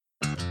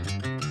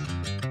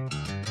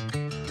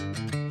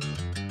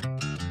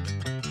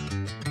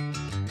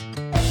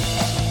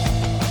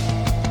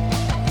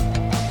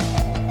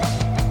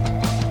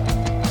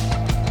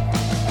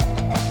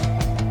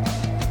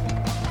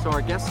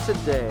guests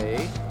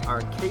today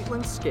are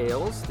Caitlin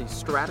Scales, the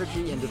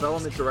Strategy and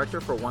Development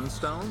Director for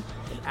OneStone,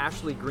 and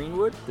Ashley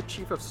Greenwood, the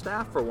Chief of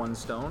Staff for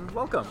OneStone.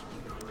 Welcome.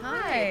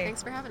 Hi,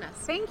 thanks for having us.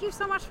 Thank you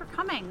so much for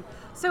coming.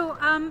 So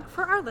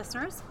for our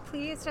listeners,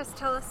 please just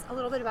tell us a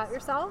little bit about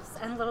yourselves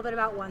and a little bit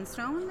about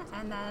OneStone,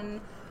 and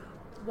then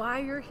why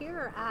you're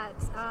here at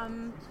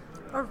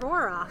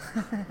Aurora.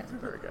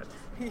 Very good.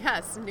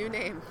 Yes, new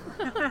name.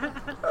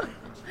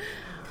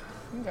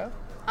 Okay.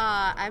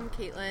 I'm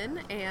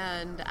Caitlin,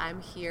 and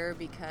I'm here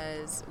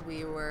because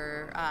we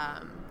were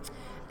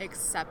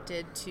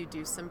accepted to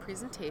do some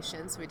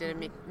presentations. We did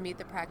a Meet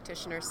the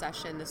Practitioner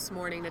session this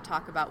morning to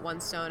talk about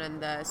OneStone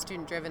and the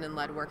student-driven and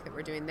led work that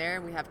we're doing there.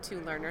 We have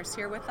two learners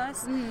here with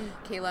us,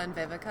 Kayla and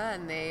Vivica,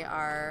 and they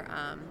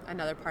are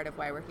another part of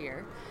why we're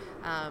here.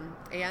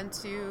 And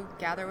to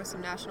gather with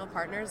some national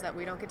partners that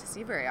we don't get to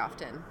see very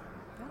often.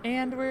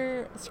 And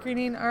we're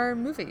screening our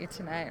movie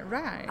tonight,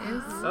 Rise.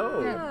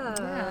 Oh.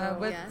 Yeah,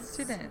 with Yes.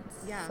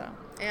 students. Yeah. So.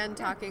 And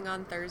talking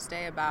on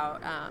Thursday about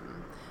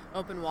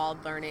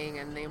open-walled learning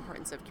and the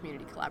importance of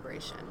community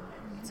collaboration.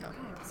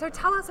 So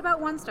tell us about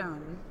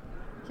OneStone.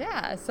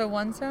 Yeah, so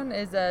OneStone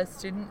is a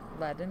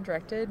student-led and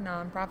directed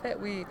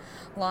nonprofit. We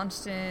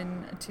launched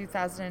in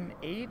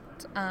 2008,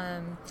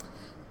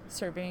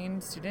 serving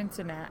students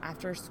in an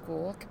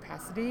after-school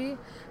capacity.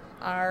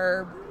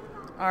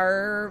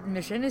 Our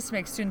mission is to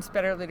make students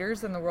better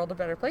leaders and the world a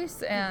better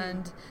place,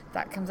 and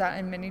that comes out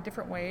in many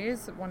different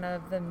ways. One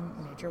of the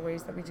major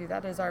ways that we do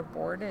that is our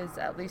board is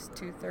at least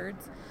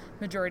 2/3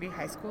 majority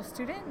high school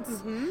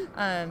students.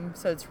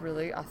 So it's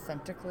really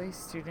authentically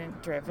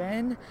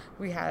student-driven.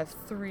 We have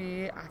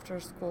 3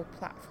 after-school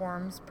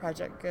platforms,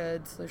 Project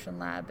Good, Solution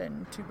Lab,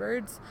 and Two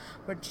Birds,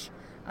 which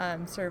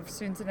serve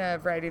students in a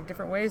variety of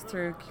different ways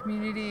through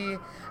community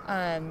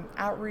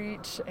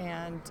outreach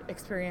and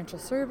experiential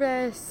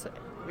service.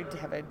 We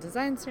have a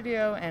design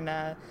studio and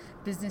a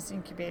business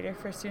incubator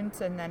for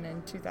students, and then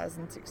in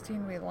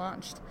 2016 we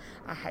launched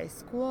a high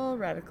school,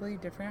 radically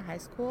different high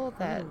school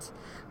that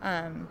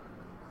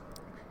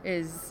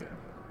is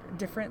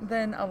different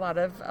than a lot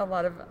of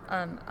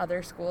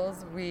other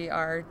schools. We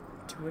are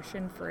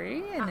tuition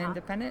free and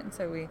independent, and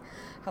so we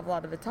have a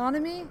lot of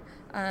autonomy,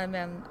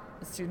 and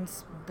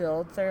students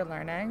build their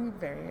learning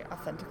very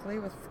authentically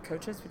with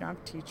coaches. We don't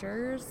have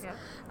teachers.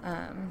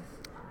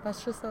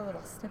 That's just a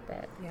little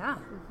snippet. Yeah.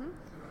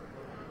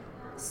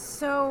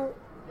 So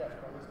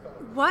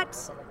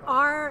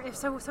if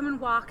someone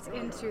walked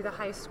into the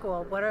high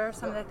school, what are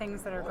some of the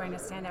things that are going to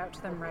stand out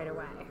to them right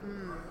away?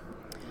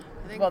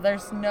 Well,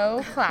 there's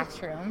no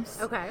classrooms.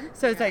 Okay.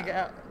 So it's like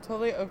a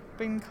totally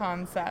open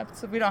concept.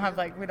 So we don't have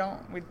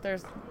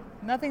there's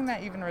nothing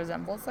that even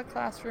resembles a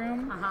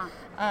classroom.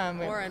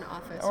 Or an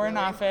office. Or an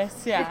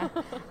office, yeah.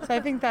 So I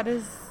think that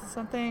is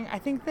something, I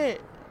think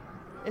that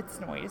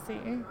it's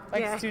noisy.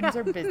 Students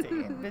are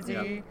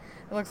busy.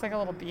 It looks like a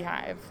little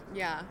beehive.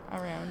 Yeah.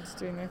 Around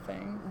doing their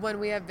thing. When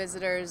we have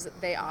visitors,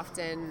 they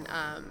often,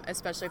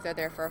 especially if they're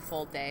there for a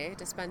full day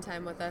to spend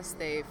time with us,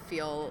 they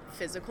feel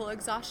physical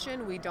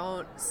exhaustion. We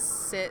don't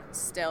sit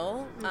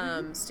still.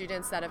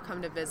 Students that have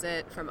come to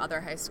visit from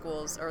other high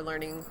schools or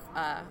learning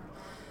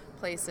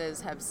places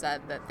have said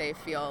that they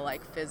feel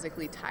like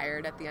physically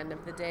tired at the end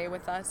of the day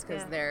with us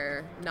because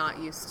they're not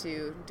used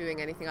to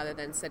doing anything other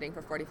than sitting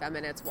for 45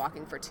 minutes,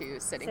 walking for 2,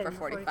 sitting for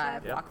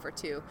 45, walk for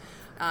 2,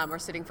 or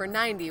sitting for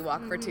 90,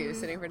 walk for 2,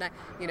 sitting for 9,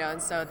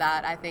 and so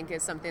that I think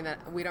is something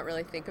that we don't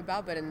really think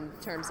about, but in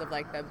terms of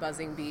like the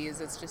buzzing bees,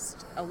 it's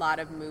just a lot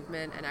of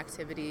movement and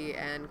activity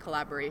and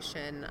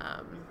collaboration.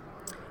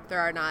 There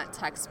are not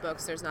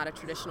textbooks. There's not a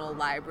traditional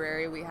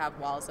library. We have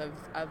walls of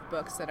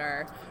books that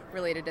are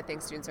related to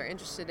things students are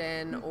interested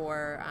in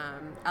or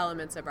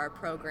elements of our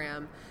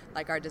program,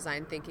 like our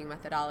design thinking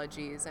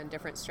methodologies and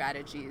different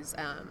strategies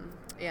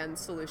and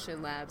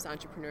solution labs,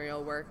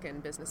 entrepreneurial work,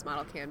 and business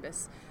model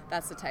canvas.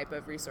 That's the type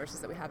of resources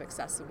that we have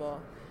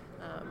accessible.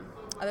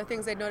 Other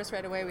things they'd notice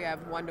right away, we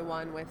have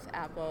one-to-one with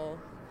Apple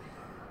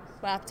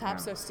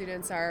laptops, so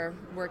students are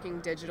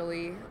working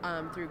digitally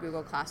through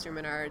Google Classroom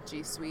and our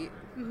G Suite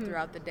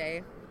throughout the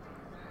day.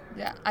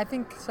 Yeah, I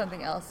think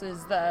something else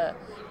is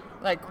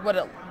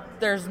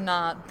there's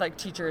not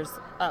teachers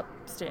up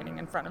standing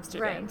in front of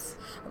students.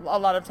 Right. A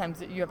lot of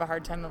times you have a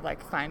hard time of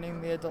finding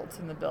the adults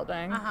in the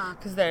building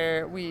because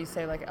we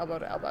say elbow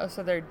to elbow,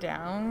 so they're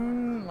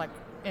down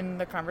in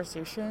the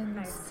conversations.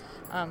 Nice.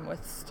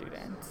 With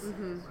students.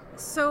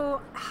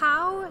 So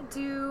how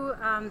do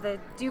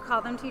you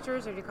call them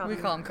teachers or do you call we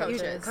them? We call them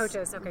coaches.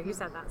 Coaches. Okay, you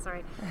said that.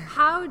 Sorry.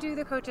 How do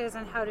the coaches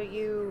and how do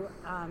you,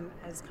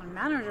 as kind of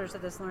managers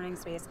of this learning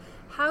space,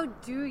 how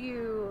do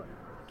you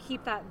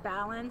keep that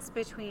balance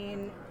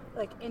between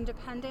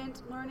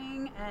independent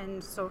learning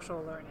and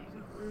social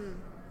learning?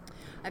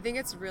 I think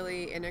it's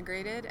really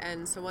integrated,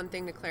 and so one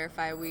thing to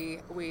clarify,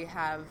 we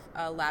have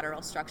a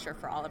lateral structure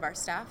for all of our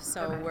staff,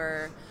 so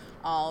we're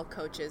all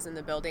coaches in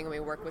the building, and we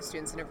work with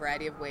students in a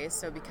variety of ways.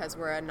 So because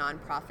we're a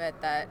nonprofit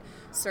that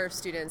serves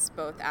students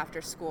both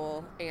after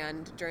school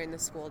and during the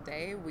school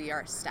day, we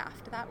are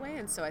staffed that way,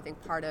 and so I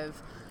think part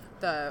of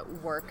the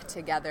work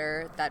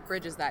together that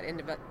bridges that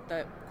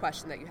the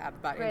question that you have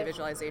about Right.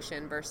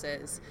 individualization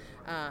versus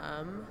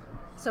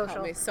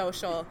social.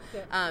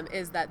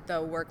 is that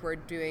the work we're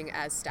doing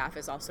as staff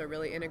is also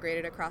really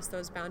integrated across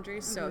those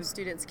boundaries. So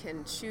students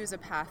can choose a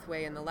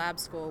pathway in the lab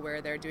school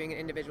where they're doing an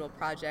individual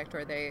project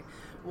or they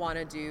want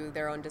to do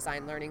their own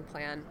design learning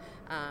plan,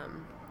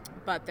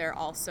 but they're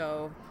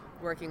also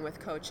working with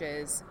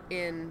coaches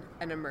in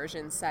an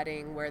immersion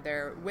setting where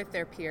they're with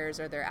their peers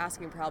or they're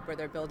asking for help or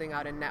they're building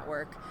out a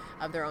network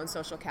of their own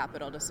social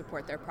capital to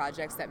support their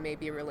projects that may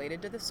be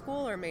related to the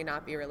school or may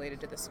not be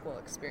related to the school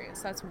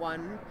experience. That's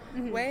one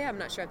way. I'm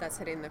not sure if that's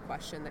hitting the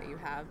question that you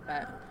have,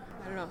 but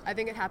I don't know. I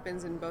think it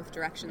happens in both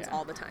directions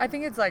all the time. I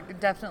think it's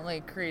like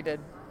definitely created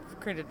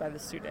by the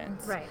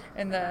students. Right.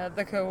 And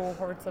the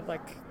cohorts of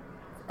like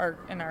our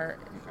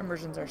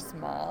immersions are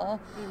small.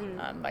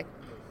 Like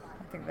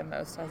I think the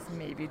most has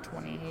maybe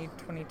 20,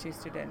 22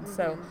 students.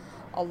 So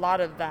a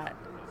lot of that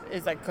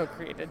is like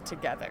co-created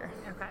together.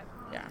 Okay.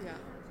 Yeah.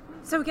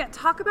 So again,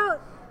 talk about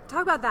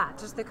that,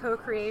 just the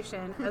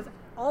co-creation of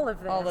all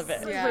of this. All of it.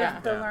 With Yeah.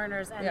 the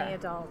learners and Yeah. the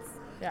adults.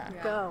 Yeah.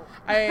 Go.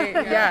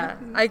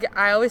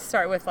 I always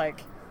start with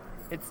like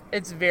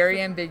it's very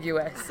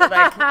ambiguous.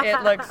 Like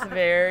it looks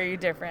very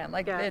different.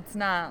 Like it's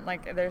not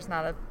like there's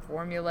not a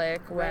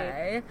formulaic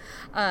way.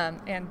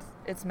 And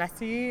it's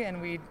messy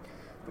and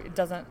it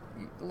doesn't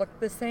look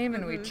the same,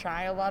 and we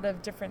try a lot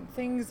of different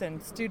things,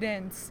 and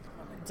students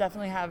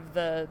definitely have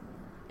the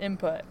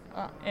input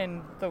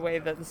in the way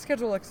that the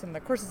schedule looks and the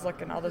courses look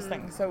and all those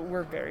things. So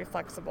we're very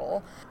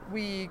flexible.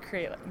 We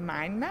create like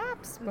mind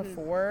maps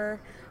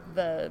before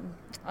the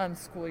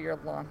school year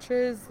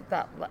launches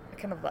that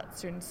kind of let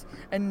students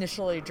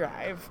initially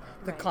drive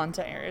the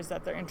content areas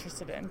that they're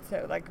interested in.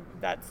 So like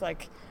that's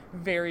like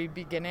very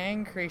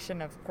beginning creation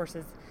of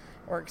courses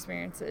or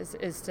experiences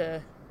is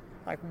to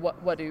like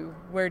where do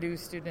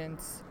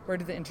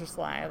the interests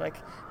lie? Like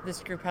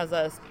this group has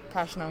a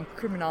passion on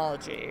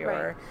criminology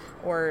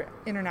or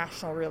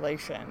international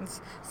relations.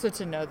 So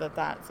to know that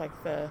that's like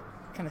the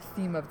kind of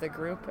theme of the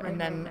group, and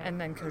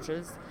then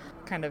coaches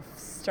kind of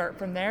start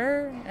from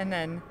there, and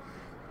then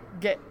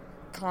get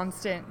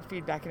constant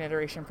feedback and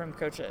iteration from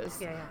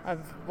coaches of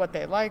what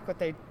they like, what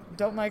they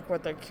don't like,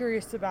 what they're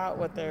curious about,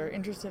 what they're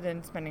interested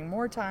in spending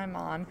more time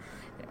on,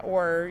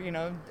 or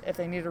if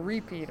they need a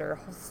repeat or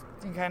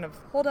kind of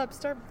hold up,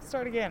 start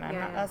again.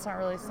 That's not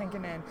really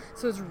sinking in.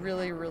 So it's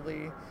really,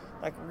 really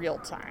like real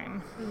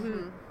time.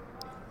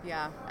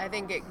 Yeah, I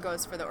think it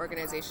goes for the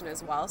organization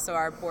as well. So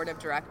our board of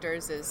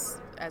directors is,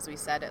 as we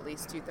said, at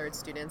least 2/3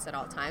 students at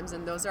all times.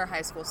 And those are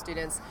high school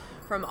students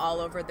from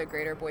all over the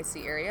greater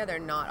Boise area. They're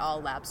not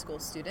all lab school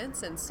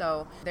students. And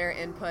so their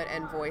input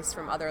and voice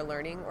from other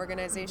learning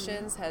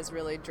organizations has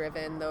really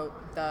driven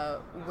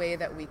the way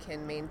that we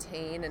can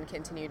maintain and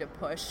continue to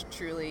push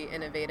truly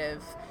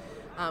innovative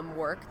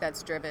work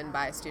that's driven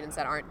by students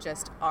that aren't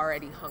just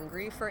already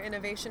hungry for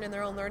innovation in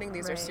their own learning.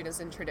 These are students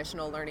in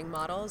traditional learning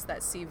models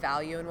that see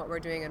value in what we're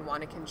doing and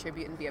want to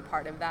contribute and be a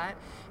part of that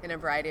in a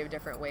variety of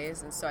different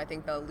ways. And so I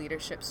think the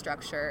leadership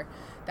structure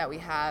that we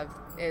have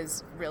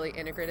is really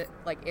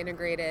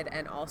integrated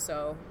and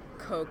also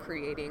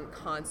co-creating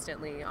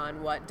constantly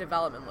on what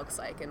development looks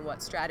like and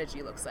what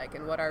strategy looks like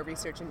and what our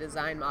research and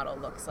design model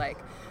looks like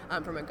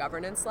from a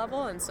governance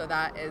level. And so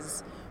that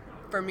is,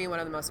 for me, one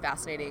of the most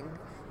fascinating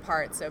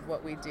parts of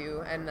what we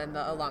do, and then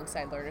the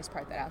alongside learners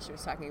part that Ashley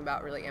was talking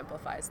about really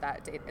amplifies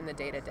that in the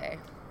day-to-day.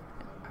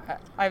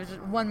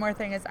 One more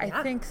thing is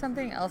I think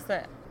something else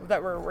that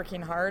we're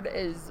working hard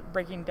is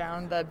breaking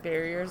down the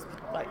barriers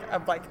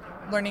of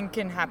learning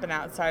can happen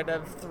outside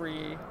of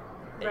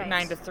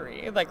 9 to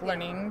 3. Like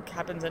learning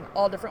happens in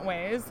all different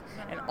ways,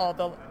 and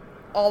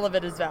all of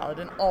it is valid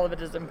and all of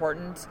it is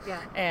important.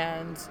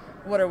 And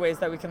what are ways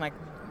that we can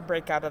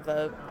break out of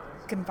the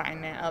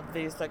confinement of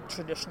these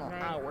traditional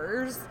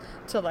hours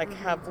to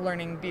have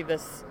learning be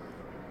this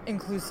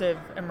inclusive,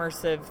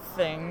 immersive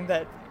thing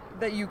that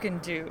you can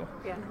do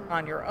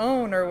on your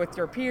own or with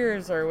your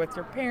peers or with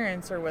your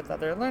parents or with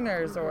other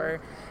learners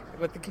or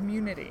with the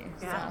community.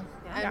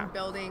 And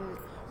building,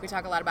 we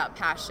talk a lot about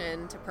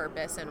passion to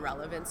purpose and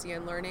relevancy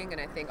in learning,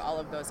 and I think all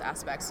of those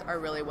aspects are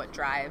really what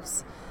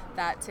drives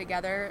that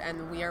together,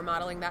 and we are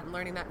modeling that and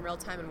learning that in real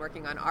time and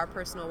working on our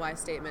personal why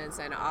statements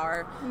and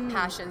our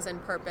passions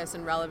and purpose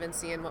and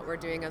relevancy in what we're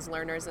doing as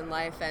learners in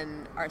life,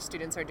 and our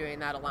students are doing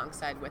that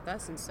alongside with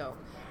us, and so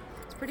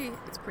it's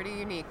pretty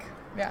unique.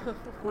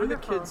 Who are the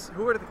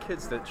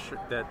kids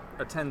that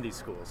attend these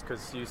schools?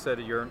 Because you said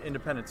you're an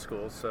independent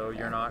school, so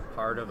you're not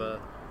part of a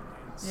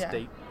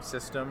state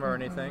system or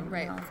anything,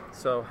 right?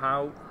 So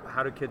how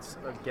do kids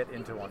get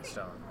into One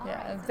Stone?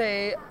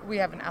 We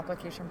have an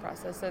application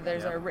process. So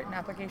there's a written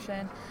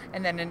application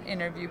and then an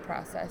interview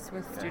process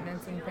with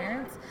students and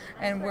parents,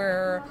 and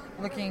we're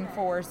looking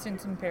for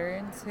students and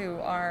parents who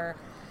are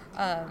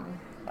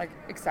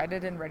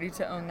excited and ready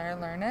to own their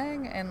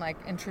learning and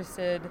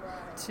interested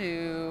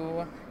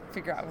to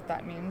figure out what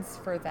that means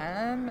for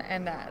them,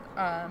 and that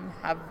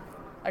have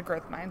a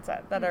growth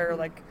mindset, that are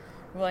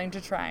willing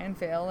to try and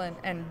fail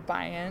and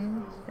buy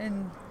in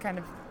and kind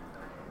of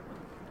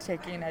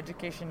taking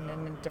education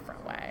in a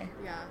different way.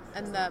 Yeah,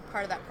 and the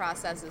part of that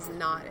process is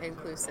not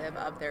inclusive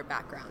of their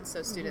background.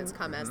 So students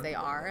come as they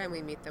are, and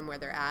we meet them where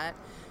they're at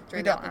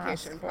during the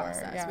application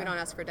process. We don't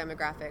ask for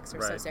demographics or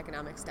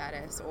socioeconomic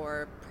status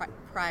or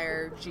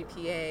prior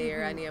GPA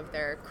or any of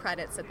their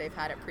credits that they've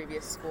had at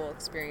previous school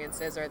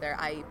experiences or their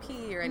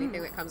IEP or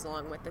anything that comes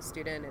along with the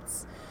student.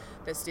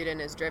 The student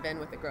is driven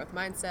with a growth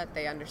mindset.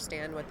 They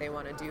understand what they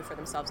want to do for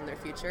themselves in their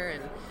future,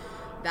 and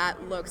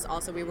that looks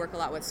also, we work a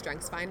lot with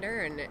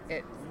StrengthsFinder, and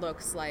it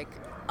looks like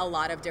a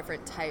lot of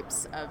different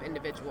types of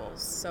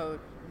individuals. So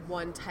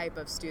one type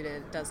of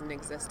student doesn't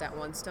exist at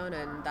One Stone,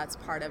 and that's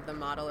part of the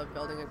model of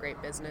building a great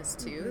business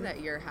too,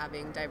 that you're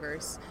having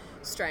diverse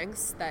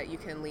strengths that you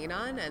can lean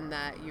on, and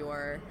that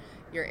your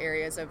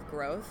areas of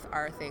growth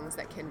are things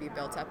that can be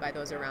built up by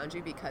those around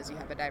you because you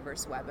have a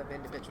diverse web of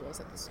individuals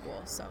at the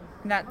school. So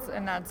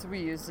that's we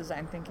use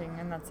design thinking,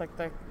 and that's like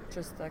the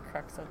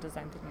crux of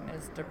design thinking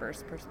is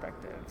diverse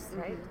perspectives,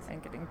 right?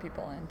 And getting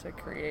people in to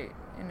create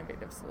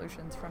innovative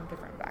solutions from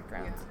different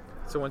backgrounds.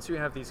 So once you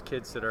have these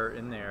kids that are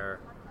in there,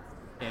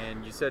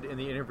 and you said in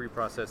the interview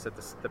process that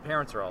the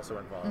parents are also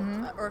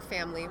involved, or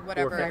family,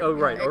 whatever.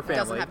 Or it family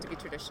doesn't have to be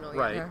traditional.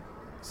 Right.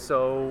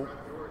 So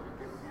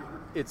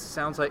it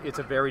sounds like it's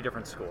a very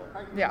different school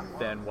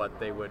than what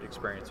they would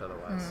experience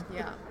otherwise.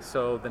 Yeah.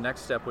 So the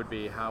next step would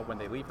be how, when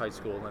they leave high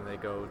school and they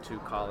go to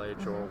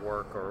college or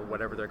work or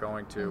whatever they're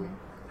going to,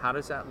 how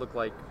does that look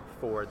like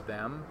for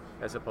them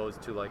as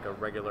opposed to like a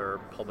regular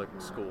public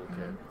school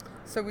kid?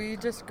 So we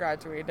just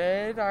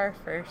graduated our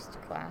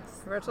first class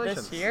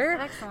Congratulations. this year.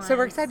 Excellent. So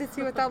we're excited to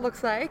see what that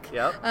looks like.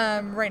 Yep.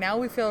 Right now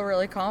we feel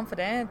really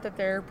confident that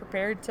they're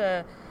prepared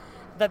to,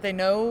 that they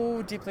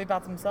know deeply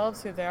about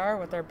themselves, who they are,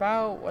 what they're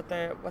about, what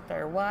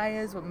their why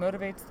is, what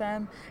motivates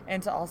them,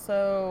 and to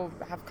also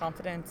have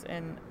confidence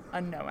in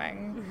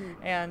unknowing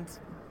and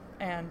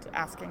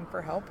asking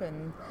for help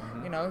and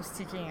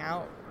seeking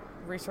out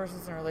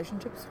resources and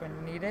relationships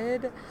when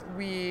needed.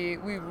 We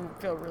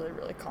feel really,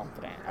 really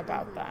confident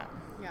about that.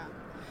 Yeah.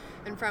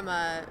 And from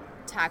a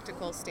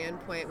tactical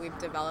standpoint, we've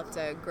developed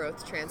a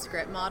growth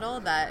transcript model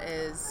that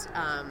is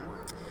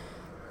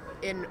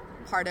in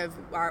part of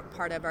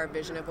our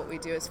vision of what we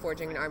do is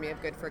forging an army of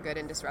good for good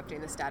and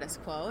disrupting the status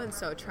quo. And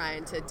so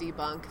trying to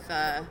debunk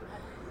the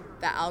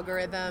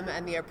algorithm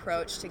and the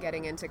approach to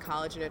getting into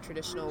college in a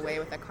traditional way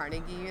with a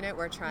Carnegie unit.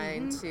 We're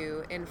trying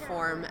to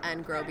inform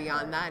and grow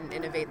beyond that and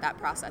innovate that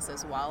process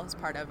as well as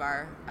part of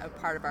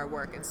our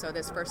work. And so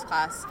this first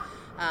class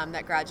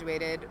that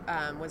graduated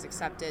was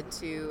accepted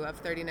of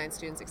 39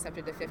 students,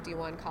 accepted to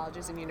 51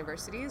 colleges and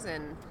universities,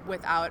 and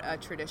without a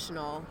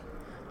traditional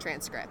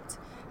transcript.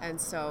 And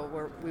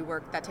so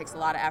that takes a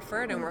lot of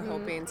effort, and we're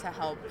hoping to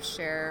help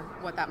share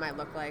what that might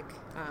look like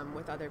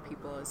with other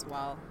people as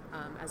well,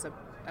 as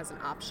an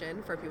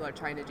option for people who are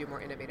trying to do more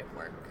innovative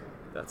work.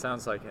 That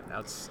sounds like an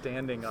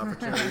outstanding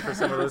opportunity for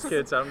some of those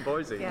kids out in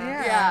Boise.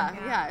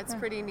 Yeah, it's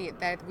pretty neat.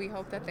 That we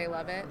hope that they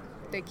love it.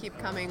 They keep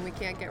coming. We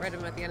can't get rid of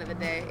them at the end of the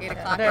day. 8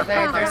 o'clock,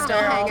 they're still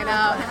hanging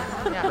out.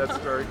 That's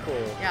very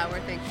cool. Yeah, we're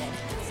thankful.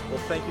 Well,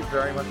 thank you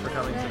very much for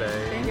coming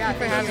today. Yeah,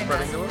 for having us.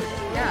 Spreading the word.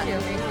 Yeah,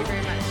 thank you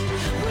very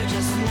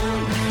much.